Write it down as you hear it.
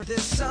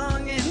this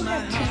song in You my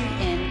have heart.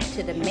 tuned in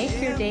to the Make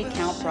Your Day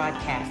Count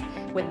broadcast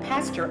with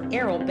Pastor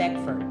Errol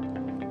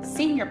Beckford,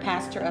 Senior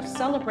Pastor of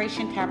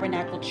Celebration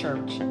Tabernacle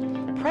Church,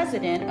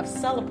 President of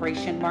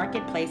Celebration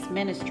Marketplace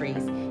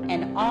Ministries,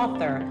 and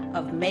author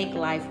of Make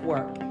Life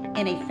Work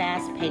in a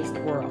Fast-Paced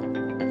World.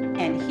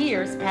 And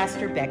here's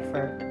Pastor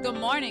Beckford. Good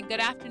morning, good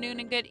afternoon,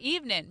 and good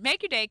evening.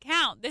 Make your day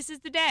count. This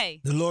is the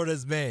day. The Lord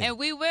has made. And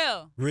we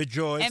will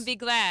Rejoice and be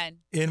glad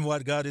in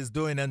what God is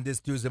doing on this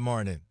Tuesday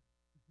morning.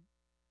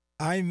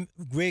 I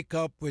wake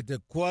up with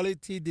a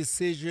quality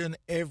decision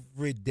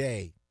every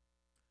day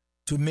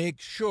to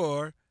make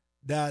sure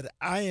that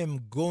I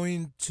am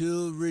going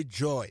to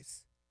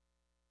rejoice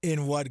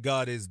in what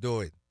God is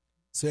doing.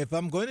 So if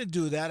I'm going to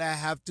do that, I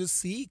have to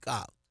seek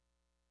out.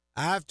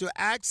 I have to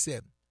ask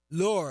Him,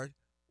 Lord,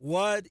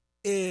 what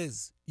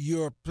is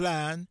your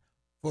plan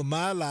for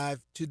my life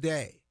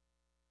today?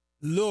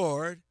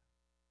 Lord,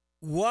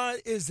 what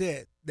is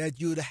it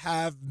that you'd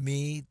have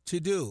me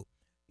to do?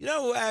 You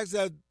know who asked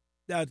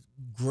that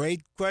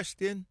great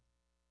question?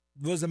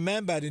 It was a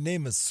man by the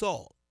name of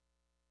Saul.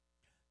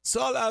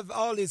 Saul had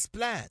all his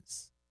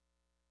plans,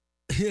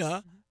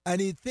 and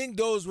he think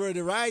those were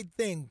the right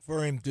thing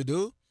for him to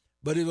do,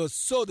 but it was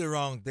so the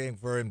wrong thing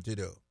for him to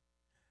do.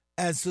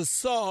 And so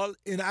Saul,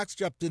 in Acts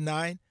chapter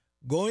 9,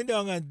 going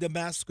down on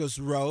Damascus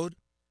Road,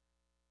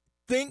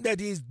 think that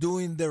he's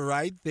doing the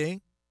right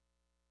thing.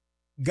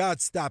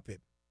 God stopped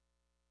him.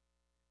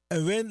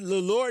 And when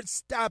the Lord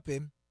stopped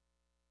him,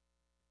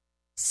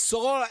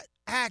 Saul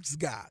asked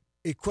God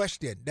a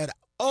question that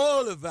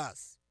all of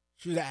us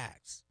should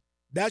ask.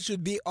 That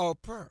should be our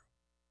prayer.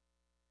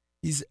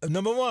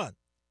 Number one,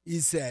 he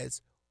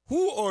says,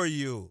 who are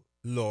you,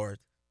 Lord?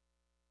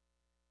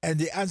 And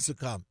the answer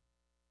comes,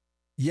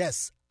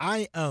 yes,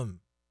 I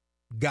am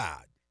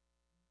God.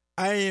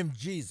 I am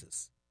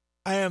Jesus.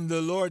 I am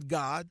the Lord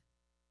God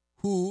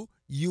who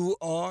you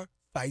are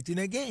fighting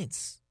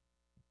against.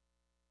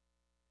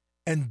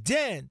 And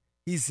then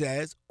he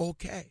says,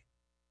 okay.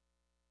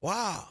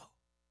 Wow.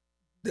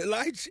 The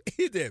light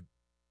hit him.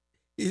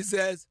 He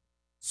says,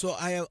 so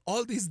I am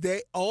all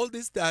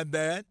this time,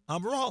 man,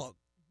 I'm wrong.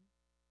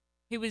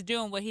 he was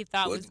doing what he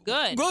thought was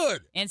good.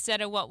 Good.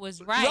 Instead of what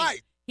was right.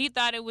 Right. He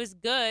thought it was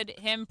good,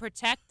 him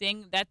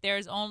protecting that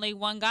there's only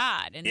one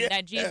God and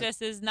that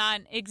Jesus is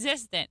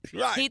non-existent.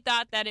 Right. He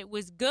thought that it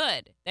was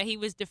good, that he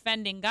was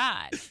defending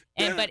God.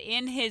 But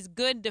in his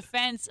good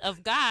defense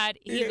of God,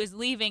 he was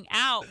leaving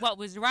out what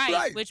was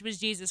right, which was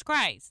Jesus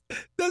Christ.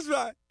 That's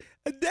right.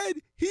 And then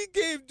he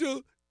came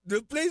to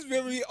the place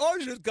where we all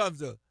should come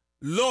to.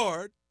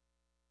 Lord,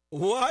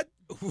 what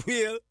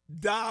will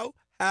thou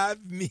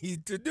have me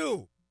to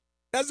do?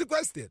 That's the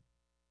question.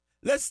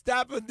 Let's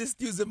stop on this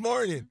Tuesday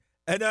morning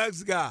and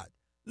ask God,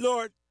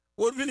 Lord,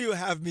 what will you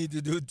have me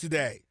to do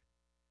today?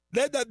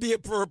 Let that be a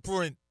prayer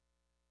point.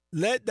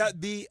 Let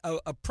that be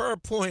a prayer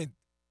point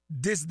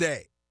this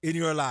day in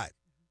your life.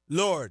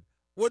 Lord,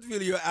 what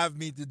will you have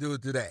me to do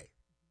today?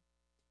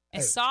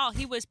 And Saul,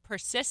 he was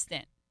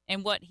persistent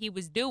in what he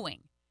was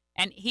doing.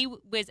 And he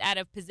was at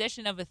a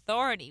position of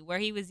authority where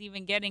he was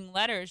even getting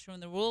letters from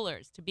the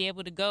rulers to be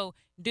able to go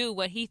do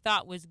what he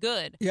thought was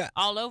good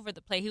all over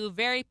the place. He was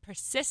very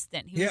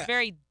persistent. He was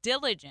very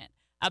diligent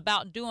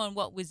about doing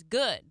what was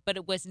good, but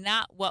it was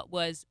not what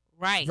was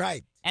right.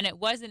 Right. And it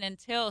wasn't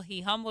until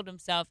he humbled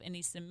himself and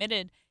he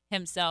submitted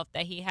himself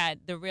that he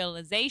had the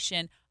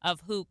realization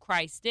of who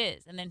Christ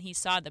is. And then he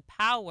saw the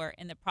power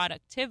and the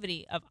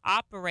productivity of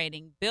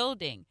operating,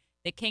 building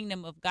the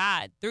kingdom of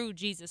God through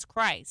Jesus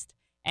Christ.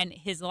 And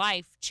his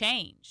life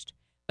changed.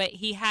 But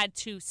he had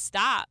to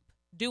stop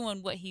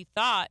doing what he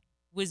thought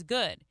was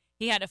good.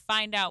 He had to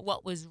find out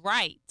what was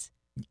right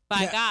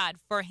by God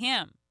for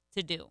him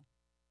to do.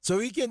 So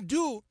he can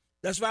do,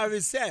 that's why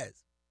it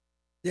says,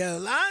 there are a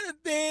lot of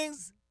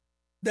things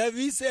that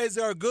we says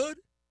are good,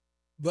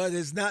 but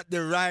it's not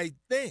the right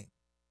thing.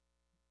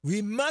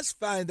 We must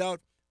find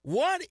out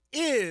what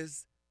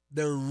is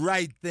the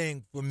right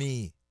thing for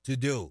me to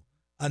do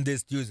on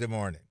this Tuesday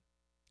morning.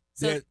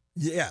 So,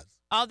 yes.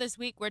 All this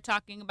week, we're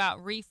talking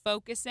about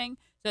refocusing.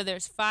 So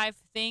there's 5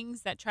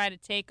 things that try to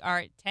take our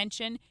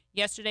attention.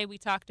 Yesterday, we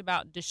talked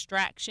about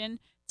distraction.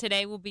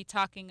 Today, we'll be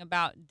talking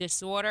about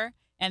disorder.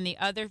 And the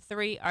other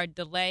 3 are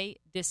delay,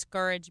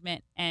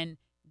 discouragement, and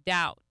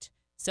doubt.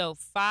 So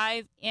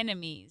 5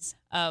 enemies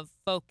of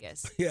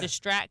focus.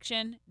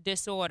 Distraction,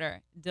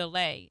 disorder,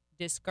 delay,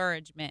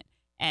 discouragement,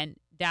 and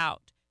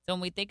doubt. So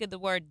when we think of the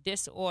word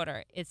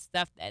disorder, it's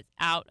stuff that's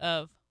out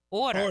of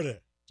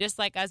order. Just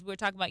like as we were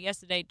talking about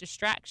yesterday,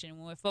 distraction,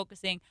 when we're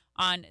focusing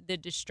on the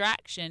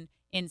distraction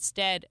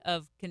instead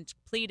of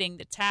completing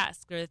the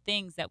task or the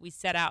things that we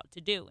set out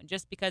to do. And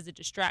just because a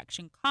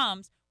distraction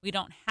comes, we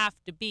don't have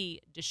to be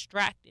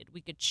distracted.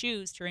 We could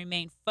choose to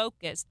remain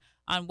focused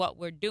on what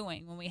we're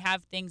doing. When we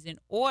have things in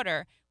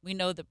order, we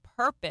know the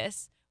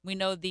purpose, we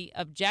know the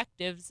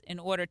objectives in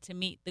order to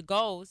meet the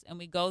goals, and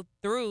we go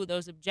through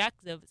those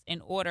objectives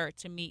in order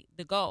to meet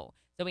the goal.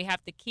 So we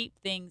have to keep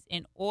things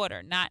in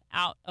order, not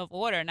out of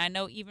order. And I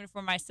know even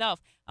for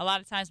myself, a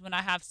lot of times when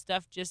I have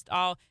stuff just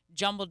all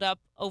jumbled up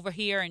over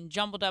here and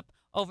jumbled up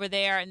over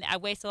there, and I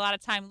waste a lot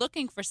of time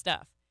looking for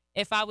stuff.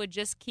 If I would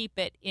just keep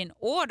it in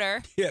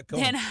order,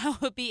 then I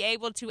would be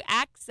able to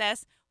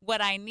access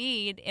what I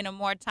need in a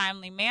more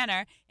timely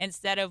manner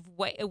instead of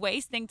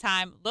wasting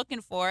time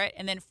looking for it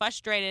and then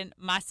frustrating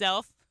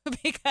myself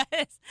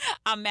because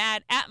I'm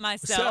mad at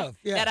myself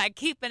that I'm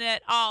keeping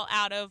it all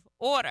out of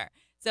order.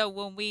 So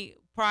when we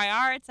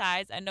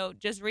prioritize, I know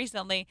just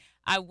recently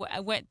I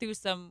went through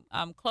some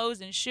clothes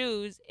and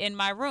shoes in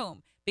my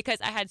room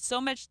because I had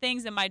so much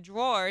things in my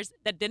drawers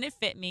that didn't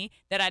fit me,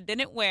 that I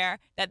didn't wear,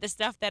 that the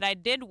stuff that I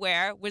did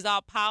wear was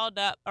all piled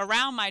up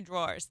around my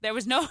drawers. There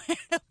was nowhere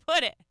to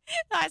put it.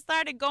 So I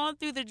started going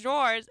through the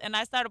drawers and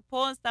I started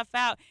pulling stuff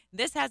out.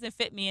 This hasn't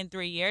fit me in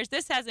 3 years.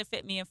 This hasn't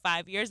fit me in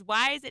 5 years.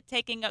 Why is it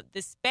taking up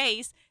the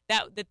space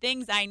that the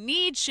things I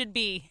need should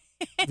be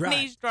in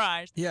these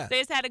drawers? Yeah. So I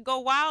just had to go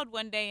wild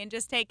one day and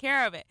just take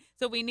care of it.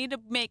 So we need to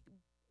make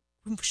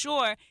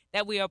sure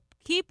that we are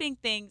keeping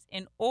things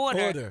in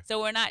order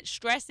so we're not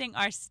stressing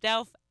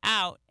ourselves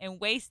out and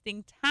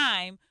wasting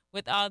time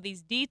with all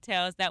these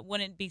details that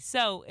wouldn't be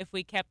so if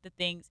we kept the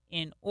things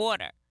in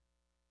order.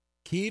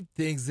 Keep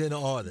things in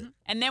order. Mm-hmm.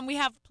 And then we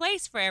have a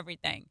place for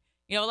everything.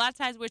 You know, a lot of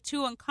times we're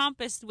too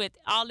encompassed with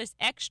all this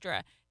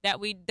extra that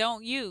we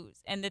don't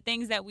use. And the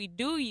things that we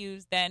do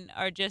use then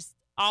are just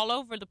all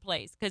over the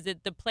place because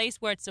the place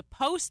where it's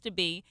supposed to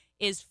be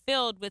is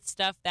filled with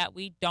stuff that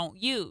we don't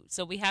use.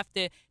 So we have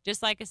to,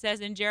 just like it says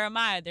in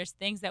Jeremiah, there's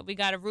things that we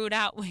got to root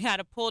out, we got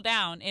to pull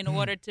down in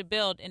order to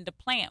build and to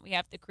plant. We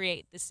have to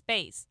create the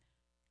space.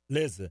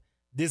 Listen,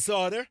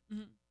 disorder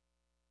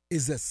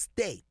is a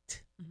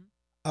state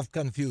of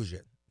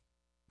confusion.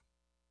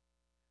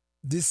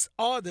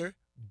 Disorder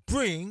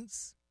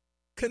brings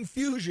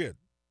confusion.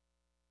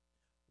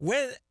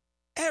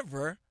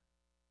 Whenever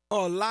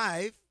our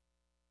life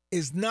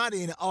is not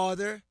in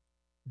order,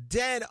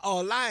 then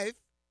our life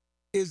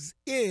is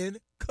in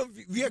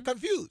we are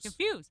confused.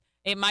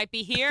 It might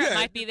be here, it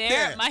might be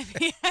there, it might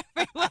be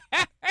everywhere.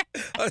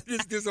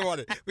 This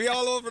disorder. We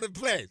all over the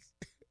place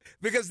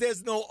because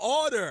there's no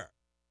order.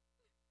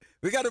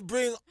 We got to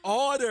bring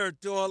order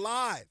to our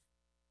life.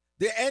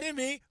 The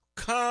enemy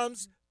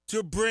comes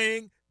to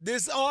bring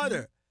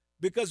disorder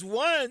because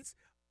once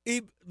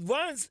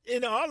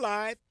in our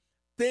life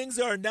things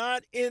are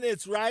not in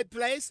its right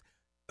place,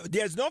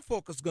 there's no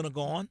focus going to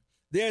go on.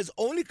 There's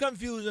only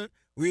confusion.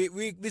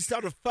 We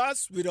start to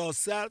fuss with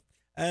ourselves,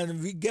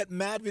 and we get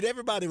mad with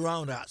everybody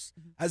around us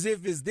as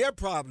if it's their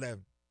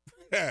problem.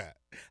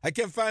 I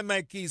can't find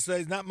my keys, so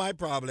it's not my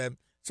problem.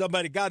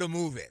 Somebody got to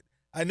move it.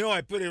 I know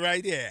I put it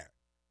right there,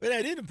 but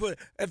I didn't put it.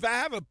 If I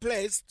have a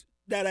place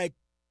that I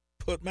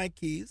put my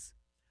keys,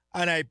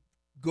 and I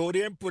go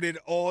there and put it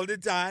all the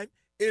time,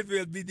 it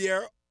will be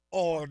there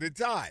all the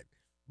time.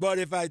 But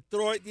if I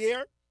throw it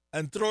here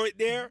and throw it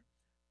there,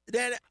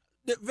 then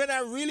when I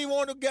really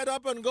want to get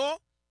up and go,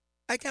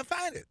 I can't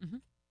find it.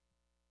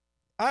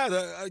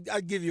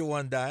 I'll give you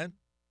one dime.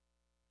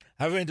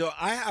 I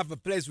have a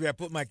place where I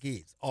put my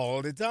keys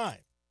all the time.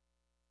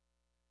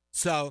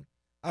 So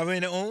I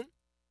went home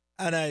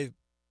and I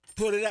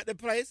put it at the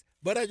place,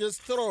 but I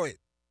just throw it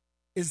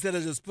instead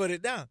of just put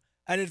it down.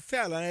 And it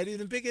fell and I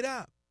didn't pick it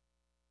up.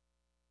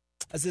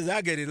 I says,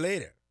 I'll get it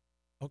later.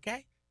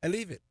 Okay? I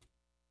leave it.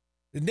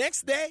 The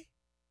next day,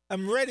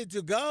 I'm ready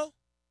to go.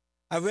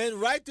 I went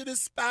right to the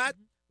spot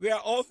where I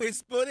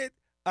always put it,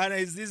 and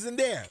it isn't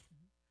there.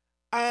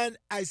 And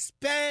I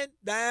spent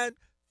that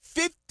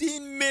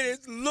 15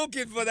 minutes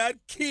looking for that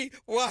key.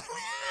 Wow.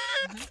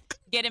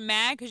 Getting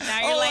mad because now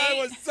you're late? I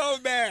was so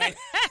mad.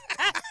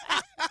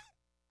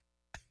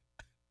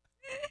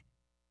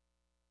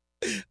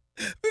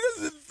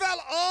 Because it fell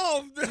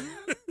off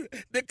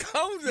the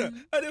counter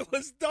and it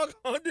was stuck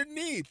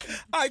underneath.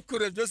 I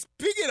could have just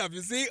picked it up.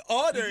 You see,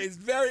 order is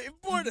very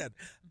important.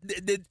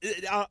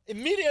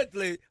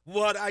 Immediately,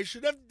 what I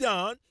should have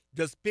done,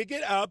 just pick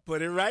it up,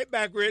 put it right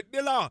back where it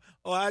belongs.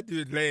 Oh, I'll do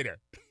it later.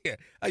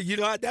 You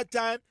know, at that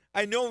time,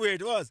 I know where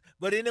it was.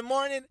 But in the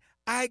morning,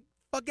 I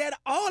forget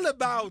all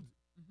about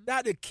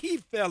that. The key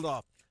fell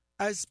off.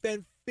 I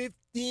spent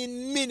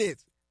 15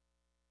 minutes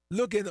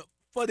looking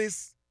for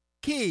this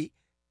key,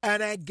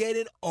 and I get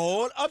it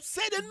all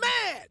upset and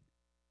mad.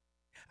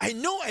 I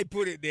know I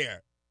put it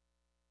there,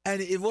 and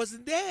it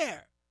wasn't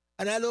there.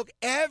 And I look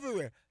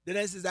everywhere. Then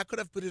I says, I could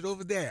have put it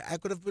over there. I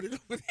could have put it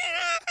over there.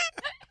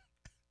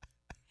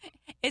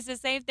 It's the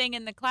same thing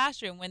in the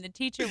classroom. When the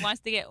teacher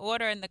wants to get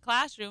order in the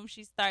classroom,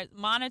 she starts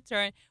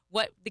monitoring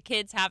what the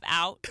kids have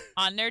out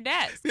on their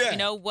desk. Yeah. You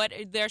know, what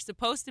they're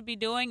supposed to be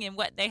doing and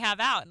what they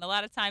have out. And a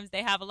lot of times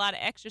they have a lot of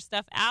extra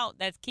stuff out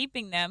that's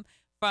keeping them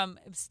from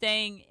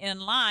staying in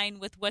line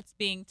with what's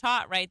being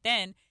taught right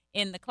then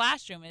in the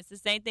classroom. It's the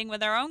same thing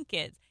with our own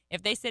kids.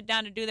 If they sit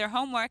down to do their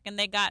homework and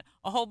they got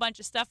a whole bunch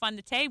of stuff on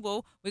the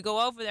table, we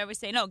go over there, we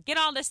say, no, get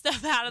all this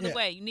stuff out of the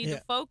way. You need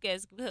to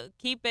focus,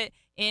 keep it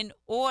in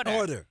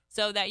order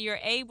so that you're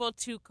able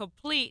to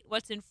complete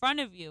what's in front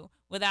of you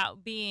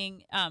without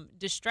being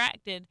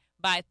distracted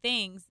by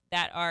things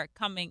that are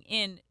coming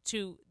in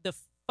to the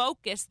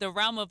focus, the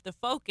realm of the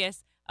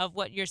focus of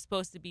what you're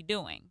supposed to be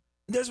doing.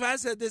 That's why I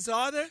said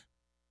disorder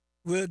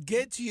will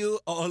get you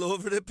all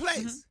over the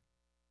place.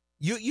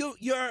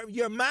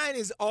 Your mind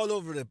is all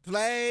over the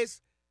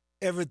place.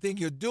 Everything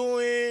you're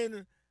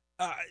doing,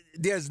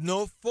 there's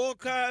no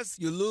focus.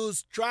 You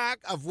lose track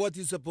of what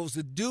you're supposed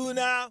to do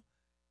now,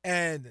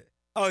 and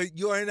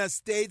you're in a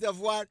state of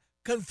what?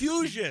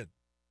 Confusion.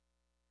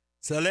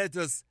 So let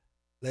us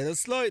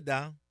slow it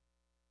down.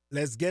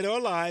 Let's get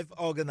our life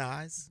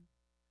organized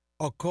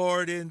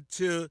according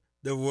to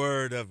the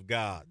Word of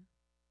God.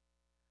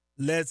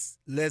 Let's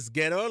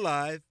get our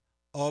life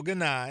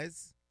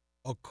organized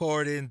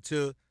according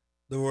to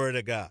the Word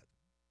of God.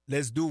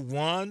 Let's do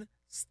one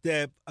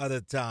step at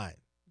a time.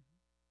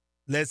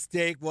 Let's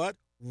take what?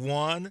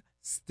 One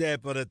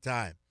step at a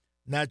time.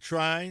 Not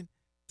trying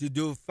to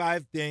do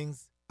 5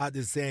 things at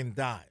the same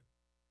time.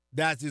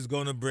 That is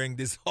going to bring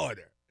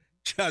disorder.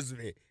 Trust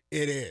me,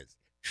 it is.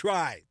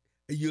 Try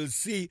it. You'll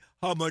see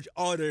how much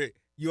order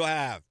you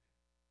have.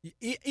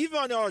 Even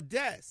on our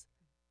desk,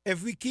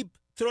 if we keep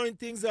throwing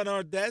things on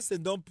our desk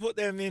and don't put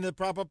them in the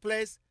proper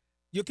place,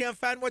 you can't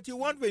find what you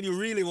want when you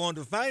really want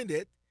to find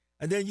it.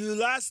 And then you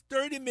last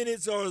 30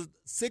 minutes or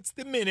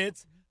 60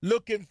 minutes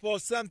looking for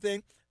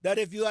something that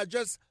if you had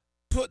just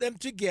put them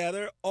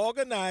together,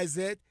 organize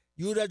it,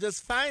 you would have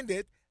just find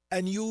it,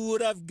 and you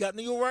would have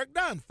gotten your work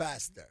done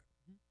faster.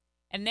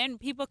 And then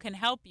people can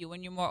help you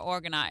when you're more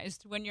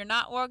organized. When you're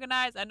not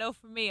organized, I know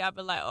for me, I'll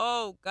be like,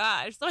 oh,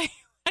 gosh. So I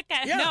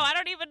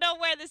don't even know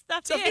where this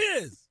stuff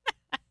is.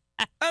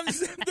 I'm the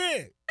same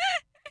thing.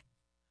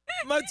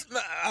 I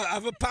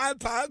have a pile,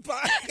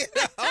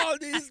 all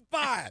these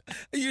piles.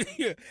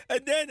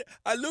 And then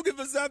I'm looking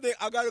for something.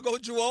 I got to go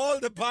through all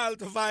the piles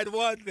to find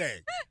one thing.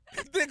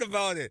 Think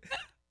about it.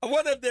 I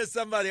wonder if there's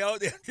somebody out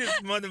there this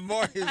Monday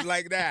morning is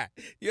like that.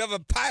 You have a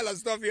pile of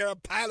stuff here, a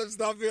pile of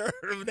stuff here,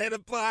 and then a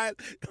pile.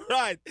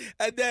 Right.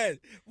 And then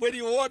when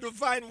you want to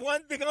find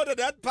one thing out of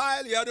that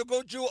pile, you have to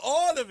go through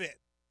all of it.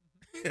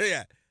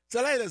 Yeah.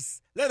 So let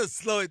us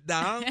slow it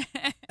down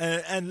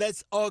and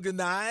let's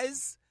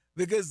organize,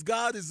 because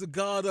God is a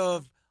God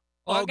of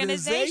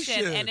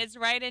organization. And it's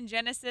right in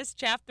Genesis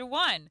chapter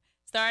 1.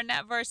 Starting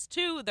at verse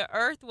 2, the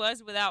earth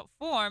was without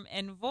form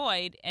and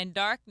void, and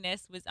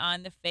darkness was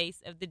on the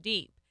face of the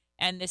deep.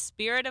 And the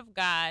Spirit of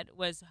God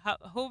was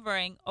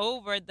hovering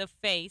over the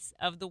face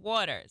of the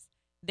waters.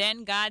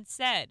 Then God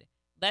said,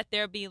 let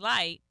there be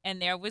light,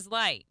 and there was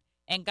light.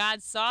 And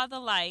God saw the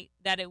light,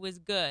 that it was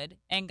good,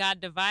 and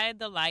God divided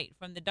the light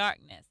from the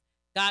darkness.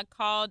 God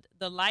called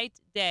the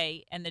light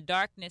day, and the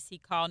darkness he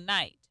called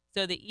night.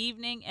 So the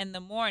evening and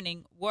the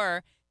morning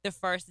were the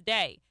first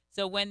day.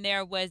 So when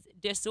there was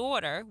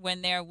disorder,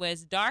 when there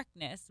was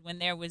darkness, when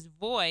there was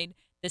void,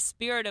 the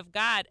Spirit of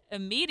God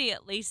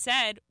immediately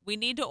said, we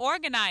need to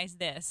organize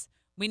this.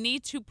 We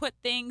need to put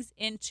things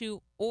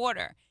into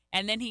order.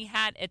 And then he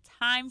had a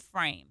time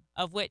frame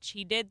of which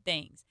he did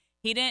things.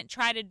 He didn't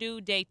try to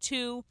do day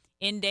 2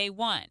 in day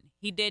 1.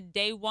 He did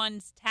day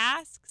 1's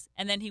tasks,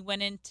 and then he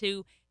went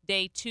into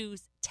day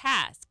 2's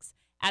tasks.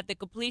 At the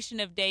completion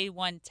of day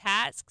 1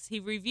 tasks, he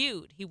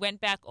reviewed. He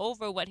went back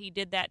over what he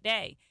did that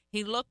day.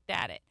 He looked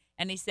at it,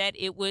 and he said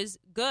it was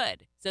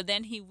good. So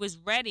then he was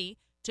ready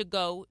to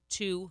go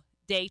to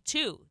day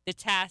 2, the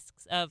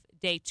tasks of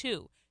day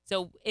 2.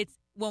 So it's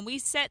when we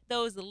set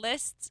those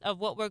lists of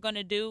what we're going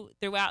to do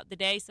throughout the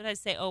day,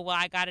 sometimes say, oh, well,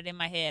 I got it in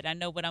my head. I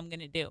know what I'm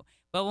going to do.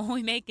 But when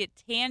we make it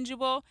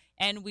tangible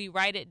and we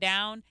write it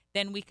down,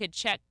 then we could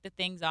check the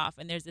things off.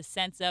 And there's a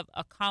sense of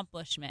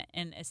accomplishment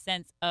and a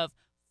sense of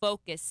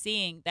focus,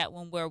 seeing that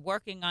when we're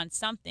working on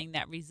something,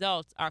 that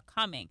results are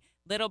coming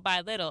little by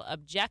little,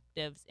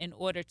 objectives in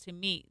order to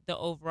meet the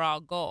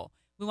overall goal.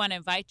 We want to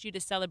invite you to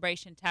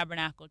Celebration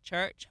Tabernacle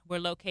Church. We're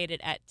located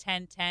at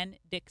 1010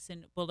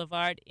 Dixon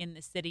Boulevard in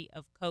the city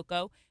of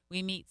Cocoa.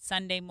 We meet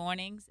Sunday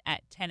mornings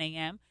at 10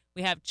 a.m.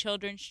 We have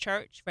children's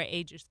church for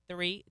ages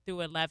 3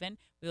 through 11.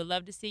 We would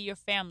love to see your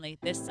family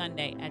this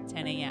Sunday at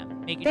 10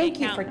 a.m.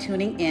 Thank you for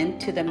tuning in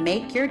to the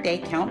Make Your Day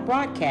Count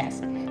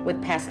broadcast with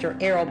Pastor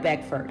Errol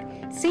Beckford,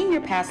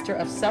 Senior Pastor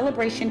of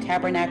Celebration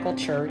Tabernacle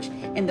Church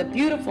in the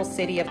beautiful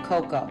city of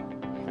Cocoa.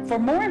 For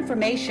more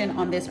information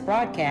on this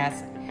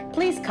broadcast,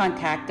 please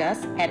contact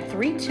us at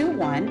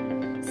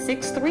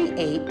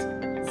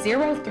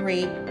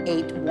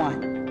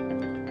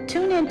 321-638-0381.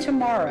 Tune in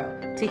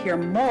tomorrow to hear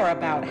more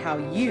about how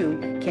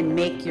you can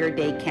make your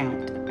day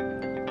count.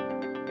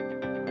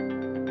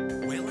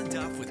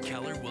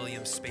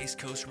 Space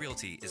Coast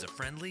Realty is a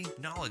friendly,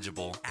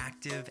 knowledgeable,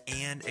 active,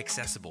 and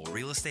accessible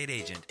real estate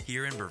agent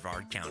here in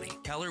Brevard County.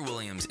 Keller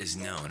Williams is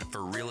known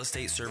for real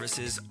estate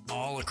services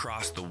all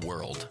across the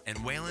world,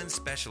 and Wayland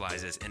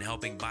specializes in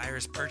helping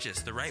buyers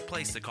purchase the right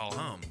place to call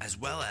home, as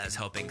well as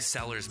helping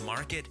sellers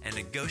market and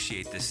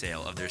negotiate the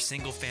sale of their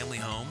single-family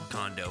home,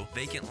 condo,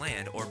 vacant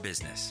land, or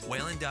business.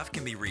 Wayland Duff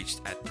can be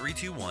reached at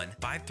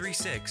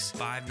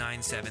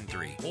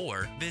 321-536-5973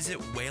 or visit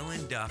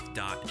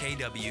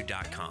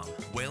waylandduff.kw.com.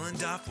 Wayland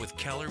Duff with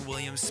Keller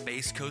Williams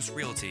Space Coast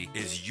Realty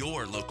is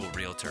your local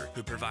realtor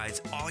who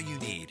provides all you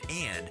need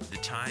and the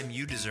time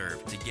you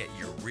deserve to get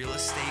your real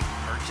estate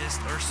purchased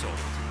or sold.